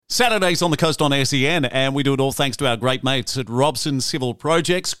Saturdays on the Coast on SEN, and we do it all thanks to our great mates at Robson Civil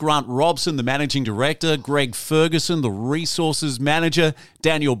Projects. Grant Robson, the Managing Director, Greg Ferguson, the Resources Manager,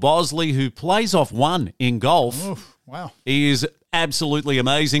 Daniel Bosley, who plays off one in golf. Oof, wow. He is absolutely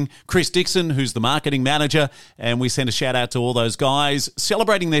amazing. Chris Dixon, who's the Marketing Manager, and we send a shout out to all those guys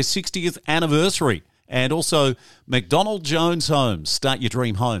celebrating their 60th anniversary. And also McDonald Jones Homes. Start your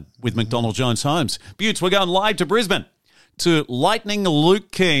dream home with McDonald Jones Homes. Beauts, we're going live to Brisbane to Lightning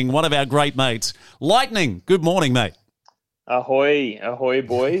Luke King, one of our great mates. Lightning, good morning, mate. Ahoy, ahoy,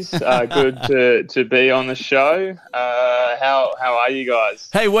 boys. Good to be on the show. How are you guys?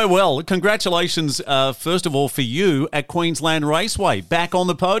 Hey, we're well. Congratulations, first of all, for you at Queensland Raceway, back on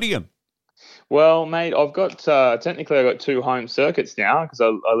the podium. Well, mate, I've got technically I've got two home circuits now because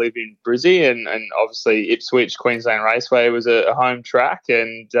I live in Brizzy and obviously Ipswich Queensland Raceway was a home track,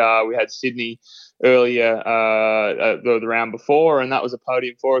 and we had Sydney earlier the round before, and that was a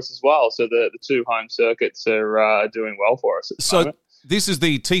podium for us as well. So the two home circuits are doing well for us at the moment. This is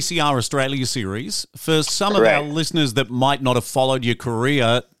the TCR Australia Series. For some Correct. of our listeners that might not have followed your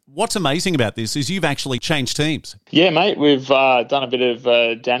career, what's amazing about this is you've actually changed teams. Yeah, mate, we've done a bit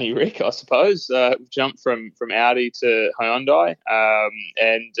of Danny Rick, I suppose. We've jumped from Audi to Hyundai,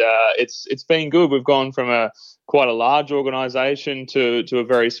 and it's been good. We've gone from quite a large organisation to a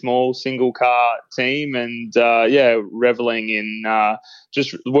very small single car team, and reveling in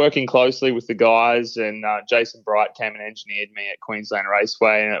just working closely with the guys. And Jason Bright came and engineered me at Queensland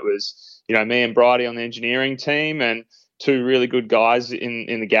Raceway, and it was me and Brighty on the engineering team, and two really good guys in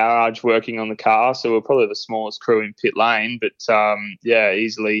the garage working on the car. So we're probably the smallest crew in pit lane, but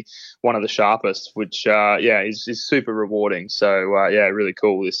easily one of the sharpest, which is super rewarding. So really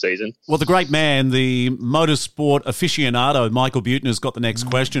cool this season. Well, the great man, the motorsport aficionado, Michael Butner, has got the next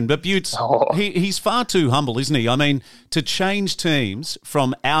question. But Butts, he's far too humble, isn't he? I mean, to change teams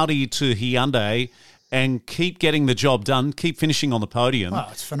from Audi to Hyundai and keep getting the job done, keep finishing on the podium. Wow,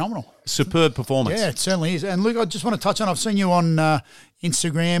 it's phenomenal. Superb performance. Yeah, it certainly is. And Luke, I just want to touch on, I've seen you on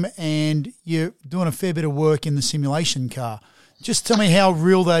Instagram and you're doing a fair bit of work in the simulation car. Just tell me how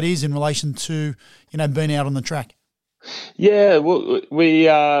real that is in relation to, being out on the track. Yeah, well,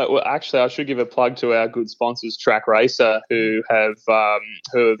 actually, I should give a plug to our good sponsors, Track Racer, who have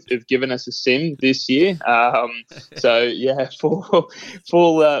given us a sim this year.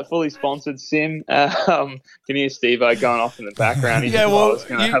 Fully sponsored sim. Can you hear Steve-O going off in the background? I was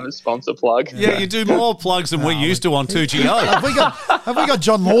going to have a sponsor plug. Yeah, you do more plugs than we used to on 2GO. Have we got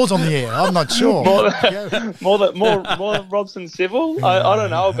John Laws on the air? I'm not sure. More than Robson Civil. I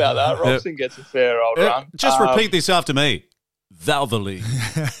don't know about that. Robson gets a fair old run. Just repeat this after me. Valvoline.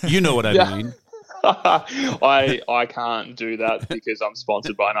 You know what I mean. I can't do that because I'm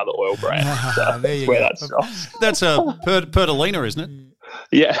sponsored by another oil brand. So that's where that stops. That's a Pertalina, isn't it?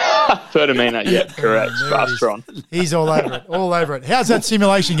 Yeah, Fertamina. Yeah, correct. Fastron. He's all over it. How's that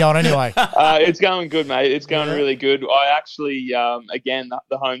simulation going anyway? It's going good, mate. It's going really good. I actually, again,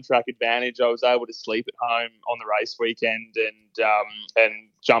 the home track advantage. I was able to sleep at home on the race weekend and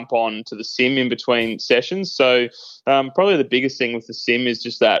jump on to the sim in between sessions. So probably the biggest thing with the sim is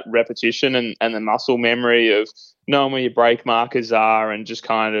just that repetition and the muscle memory of knowing where your brake markers are and just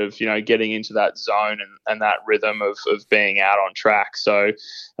kind of, getting into that zone and that rhythm of being out on track. So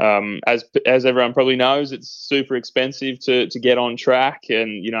as everyone probably knows, it's super expensive to get on track,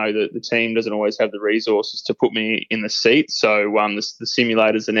 and, the team doesn't always have the resources to put me in the seat. So the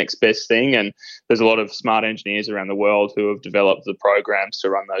simulator's the next best thing, and there's a lot of smart engineers around the world who have developed the programs to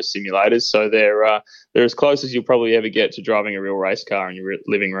run those simulators. So they're as close as you'll probably ever get to driving a real race car in your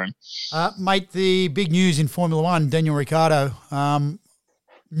living room. Mate, the big news in Formula One, Daniel Ricciardo,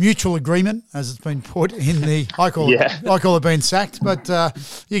 mutual agreement, as it's been put in the, I call it being sacked, but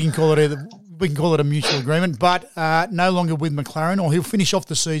you can call it either. We can call it a mutual agreement, but no longer with McLaren, or he'll finish off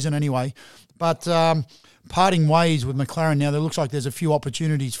the season anyway. But parting ways with McLaren now. There looks like there's a few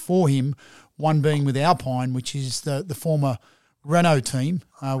opportunities for him. One being with Alpine, which is the former Renault team,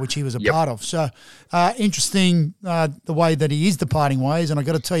 which he was a part of. So interesting the way that he is departing ways. And I've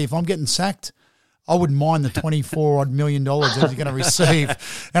got to tell you, if I'm getting sacked, I wouldn't mind the $24 million that he's going to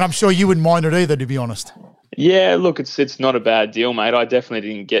receive. And I'm sure you wouldn't mind it either, to be honest. Yeah, look, it's not a bad deal, mate. I definitely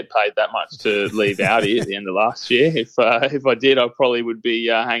didn't get paid that much to leave Audi at the end of last year. If I did, I probably would be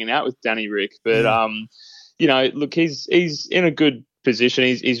hanging out with Danny Rick. But, look, he's in a good position.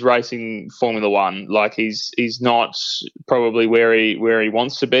 He's racing Formula One. Like, he's not probably where he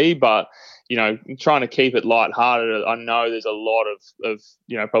wants to be, but trying to keep it lighthearted. I know there's a lot of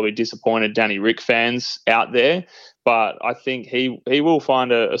probably disappointed Danny Rick fans out there, but I think he will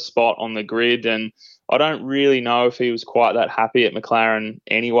find a spot on the grid, and I don't really know if he was quite that happy at McLaren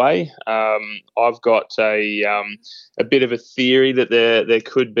anyway. I've got a bit of a theory that there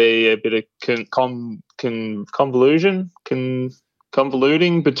could be a bit of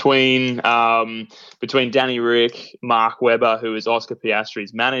convoluting between Danny Rick, Mark Webber, who is Oscar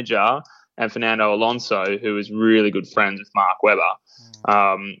Piastri's manager, and Fernando Alonso, who is really good friends with Mark Webber.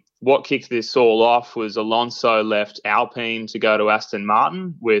 What kicked this all off was Alonso left Alpine to go to Aston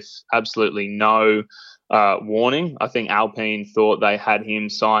Martin with absolutely no warning. I think Alpine thought they had him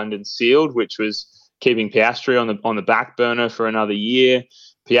signed and sealed, which was keeping Piastri on the back burner for another year.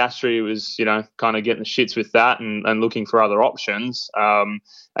 Piastri was, kind of getting the shits with that and looking for other options. To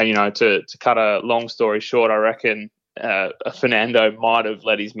cut a long story short, I reckon Fernando might have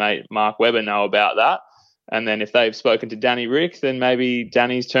let his mate Mark Webber know about that. And then if they've spoken to Danny Rick, then maybe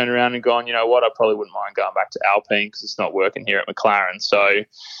Danny's turned around and gone, you know what, I probably wouldn't mind going back to Alpine because it's not working here at McLaren. So,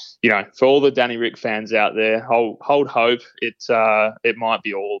 for all the Danny Rick fans out there, hold hope. It might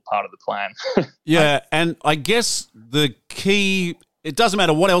be all part of the plan. Yeah, and I guess the key, it doesn't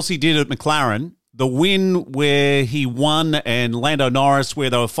matter what else he did at McLaren, the win where he won and Lando Norris where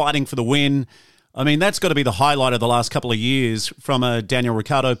they were fighting for the win, I mean, that's got to be the highlight of the last couple of years from a Daniel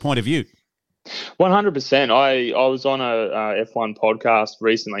Ricciardo point of view. 100%. I was on a F1 podcast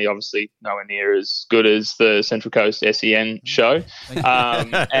recently, obviously nowhere near as good as the Central Coast SEN show.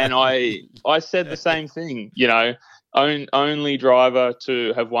 And I said the same thing, only driver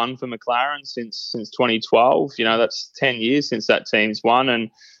to have won for McLaren since 2012. That's 10 years since that team's won.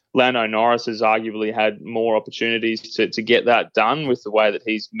 And Lando Norris has arguably had more opportunities to get that done with the way that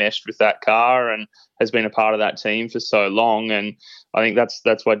he's meshed with that car and has been a part of that team for so long. And I think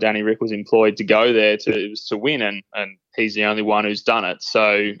that's why Danny Rick was employed to go there to win, and he's the only one who's done it.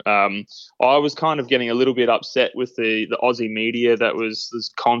 So I was kind of getting a little bit upset with the Aussie media that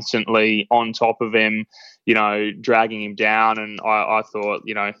was constantly on top of him, dragging him down. And I thought,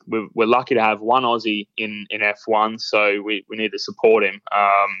 we're lucky to have one Aussie in F1, so we need to support him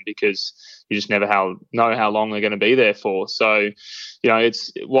because you just never know how long they're going to be there for. So,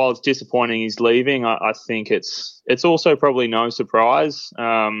 while it's disappointing he's leaving, I think it's also probably no surprise.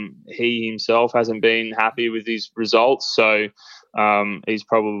 He himself hasn't been happy with his results, so he's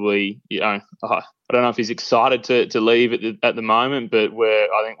probably, I don't know if he's excited to leave at the moment, but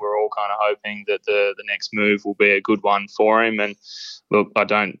I think we're all kind of hoping that the next move will be a good one for him. And look, I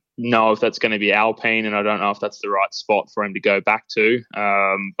don't know if that's going to be Alpine, and I don't know if that's the right spot for him to go back to.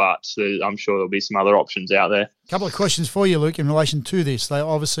 But I'm sure there'll be some other options out there. A couple of questions for you, Luke, in relation to this.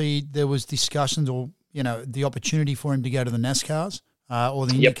 There was discussions or, the opportunity for him to go to the NASCARs or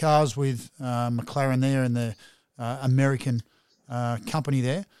the Indy cars with McLaren there and the American company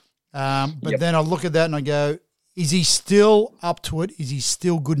there. But then I look at that and I go, is he still up to it? Is he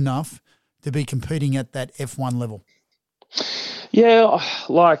still good enough to be competing at that F1 level? Yeah,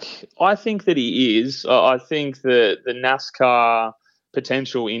 I think that he is. I think that the NASCAR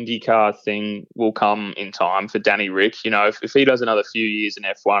potential IndyCar thing will come in time for Danny Rick. If he does another few years in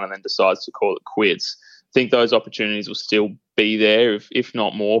F1 and then decides to call it quits, I think those opportunities will still be there, if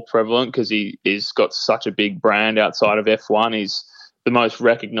not more prevalent, because he's got such a big brand outside of F1. He's the most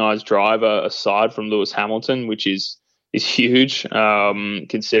recognised driver aside from Lewis Hamilton, which is huge,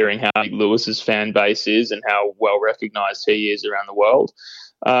 considering how big Lewis's fan base is and how well recognised he is around the world.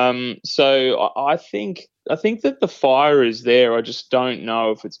 So I think that the fire is there. I just don't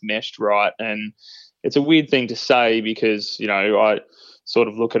know if it's meshed right, and it's a weird thing to say because I sort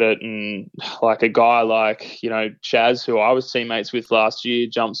of look at it and like a guy like Chaz, who I was teammates with last year,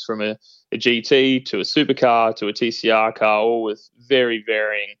 jumps from a GT to a supercar to a TCR car, all with very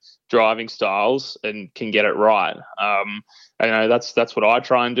varying driving styles, and can get it right. That's what I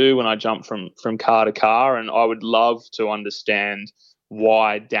try and do when I jump from car to car, and I would love to understand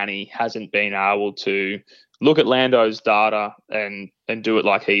why Danny hasn't been able to look at Lando's data and do it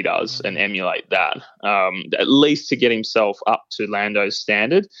like he does and emulate that, at least to get himself up to Lando's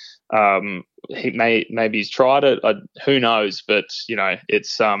standard. Maybe he's tried it. Who knows? But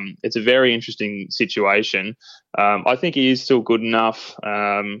it's a very interesting situation. I think he is still good enough.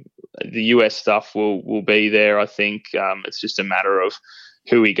 The US stuff will be there. I think it's just a matter of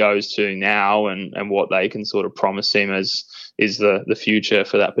who he goes to now and what they can sort of promise him as is the future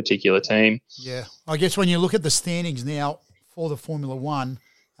for that particular team. Yeah, I guess when you look at the standings now for the Formula One,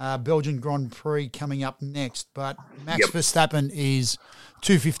 Belgian Grand Prix coming up next, but Max Verstappen is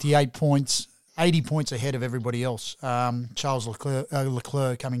 258 points, 80 points ahead of everybody else. Charles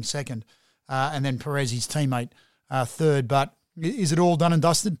Leclerc coming second, and then Perez, his teammate, third. But is it all done and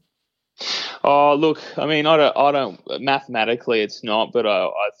dusted? Oh, look, I mean, I don't. Mathematically, it's not, but I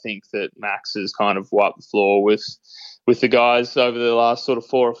think that Max has kind of wiped the floor with the guys over the last sort of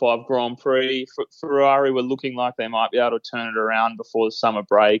 4 or 5 Grand Prix. Ferrari were looking like they might be able to turn it around before the summer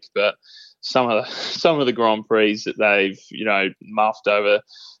break, but some of the Grand Prix that they've muffed over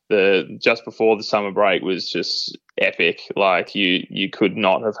just before the summer break was just epic. Like you could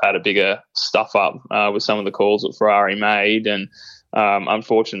not have had a bigger stuff up with some of the calls that Ferrari made, and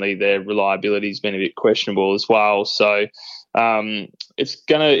unfortunately their reliability has been a bit questionable as well. So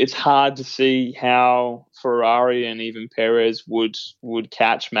it's hard to see how Ferrari and even Perez would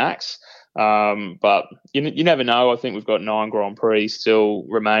catch Max. But you never know. I think we've got 9 Grand Prix still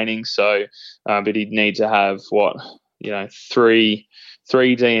remaining. So, but he'd need to have three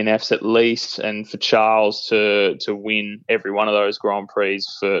DNFs at least, and for Charles to win every one of those Grand Prix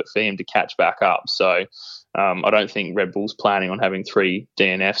for him to catch back up. So I don't think Red Bull's planning on having 3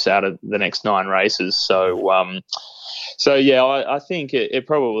 DNFs out of the next 9 races. So yeah, I think it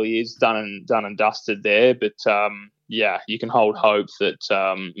probably is done and dusted there. But you can hold hope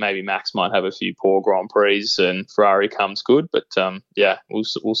that maybe Max might have a few poor Grand Prix and Ferrari comes good. But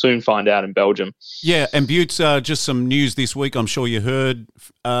we'll soon find out in Belgium. Yeah, and Butts, just some news this week. I'm sure you heard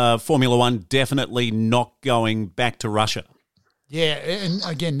Formula One definitely not going back to Russia. Yeah, and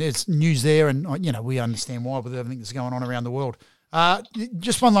again, there's news there, and we understand why with everything that's going on around the world.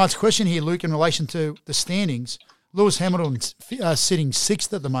 Just one last question here, Luke, in relation to the standings. Lewis Hamilton's sitting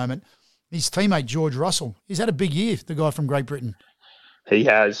 6th at the moment. His teammate, George Russell, he's had a big year, the guy from Great Britain. He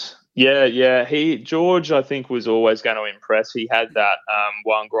has. Yeah. George, I think, was always going to impress. He had that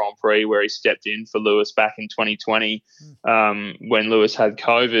one Grand Prix where he stepped in for Lewis back in 2020 when Lewis had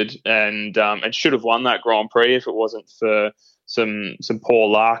COVID, and should have won that Grand Prix if it wasn't for some poor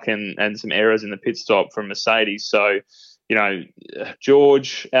luck and some errors in the pit stop from Mercedes. So,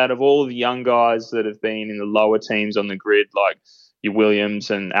 George, out of all the young guys that have been in the lower teams on the grid, like your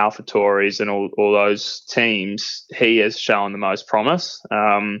Williams and AlphaTauris and all those teams, he has shown the most promise.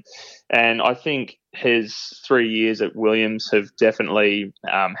 And I think his 3 years at Williams have definitely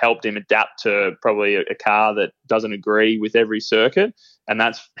helped him adapt to probably a car that doesn't agree with every circuit. And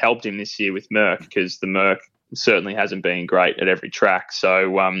that's helped him this year with Merc, because the Merc certainly hasn't been great at every track.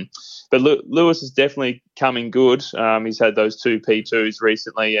 So, but Lewis is definitely coming good. He's had those 2 P2s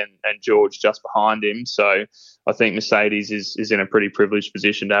recently and George just behind him. So I think Mercedes is in a pretty privileged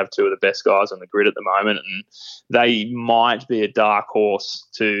position to have 2 of the best guys on the grid at the moment. And they might be a dark horse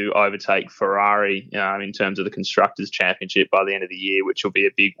to overtake Ferrari in terms of the Constructors' Championship by the end of the year, which will be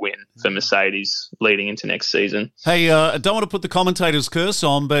a big win for Mercedes leading into next season. Hey, I don't want to put the commentator's curse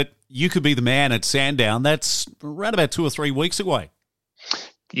on, but you could be the man at Sandown. That's around about 2 or 3 weeks away.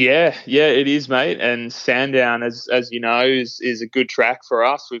 Yeah, it is, mate. And Sandown, as you know, is a good track for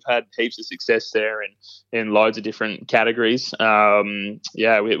us. We've had heaps of success there in loads of different categories. We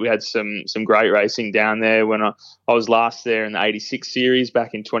had some great racing down there when I was last there in the 86 series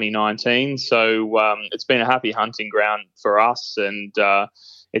back in 2019. So it's been a happy hunting ground for us, and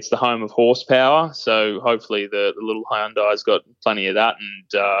it's the home of horsepower, so hopefully the little Hyundai's got plenty of that,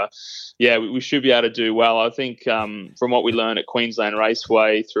 and we should be able to do well. I think from what we learned at Queensland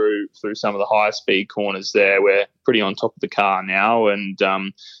Raceway through some of the higher speed corners there, we're pretty on top of the car now, and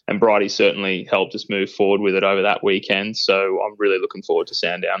Bridie certainly helped us move forward with it over that weekend. So I'm really looking forward to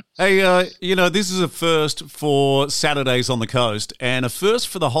Sandown. Hey, this is a first for Saturdays on the Coast, and a first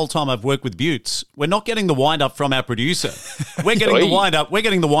for the whole time I've worked with Butts. We're not getting the wind up from our producer. We're getting the wind up. We're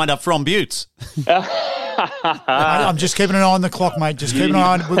getting the wind up from Butts. I'm just keeping an eye on the clock, mate. Just keeping an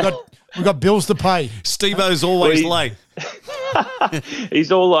eye on. We've got bills to pay. Steve-O's always late.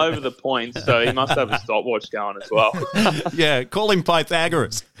 He's all over the points, so he must have a stopwatch going as well. Yeah, call him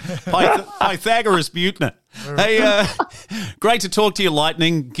Pythagoras. Pythagoras Butner. Hey, great to talk to you,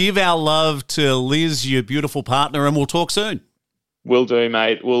 Lightning. Give our love to Liz, your beautiful partner, and we'll talk soon. Will do,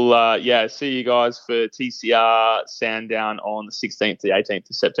 mate. We'll see you guys for TCR Sandown on the 16th to the 18th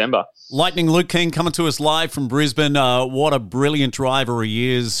of September. Lightning Luke King coming to us live from Brisbane. What a brilliant driver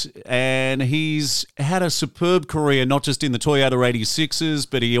he is. And he's had a superb career, not just in the Toyota 86s,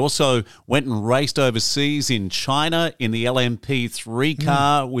 but he also went and raced overseas in China in the LMP3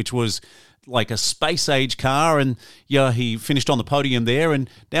 car, which was like a space-age car, and he finished on the podium there, and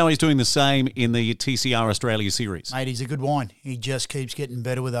now he's doing the same in the TCR Australia Series. Mate, he's a good wine. He just keeps getting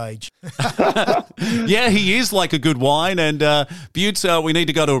better with age. Yeah, he is like a good wine, and Butts, we need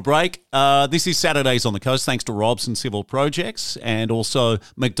to go to a break. This is Saturdays on the Coast, thanks to Robson Civil Projects, and also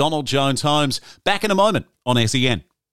McDonald Jones Homes. Back in a moment on SEN.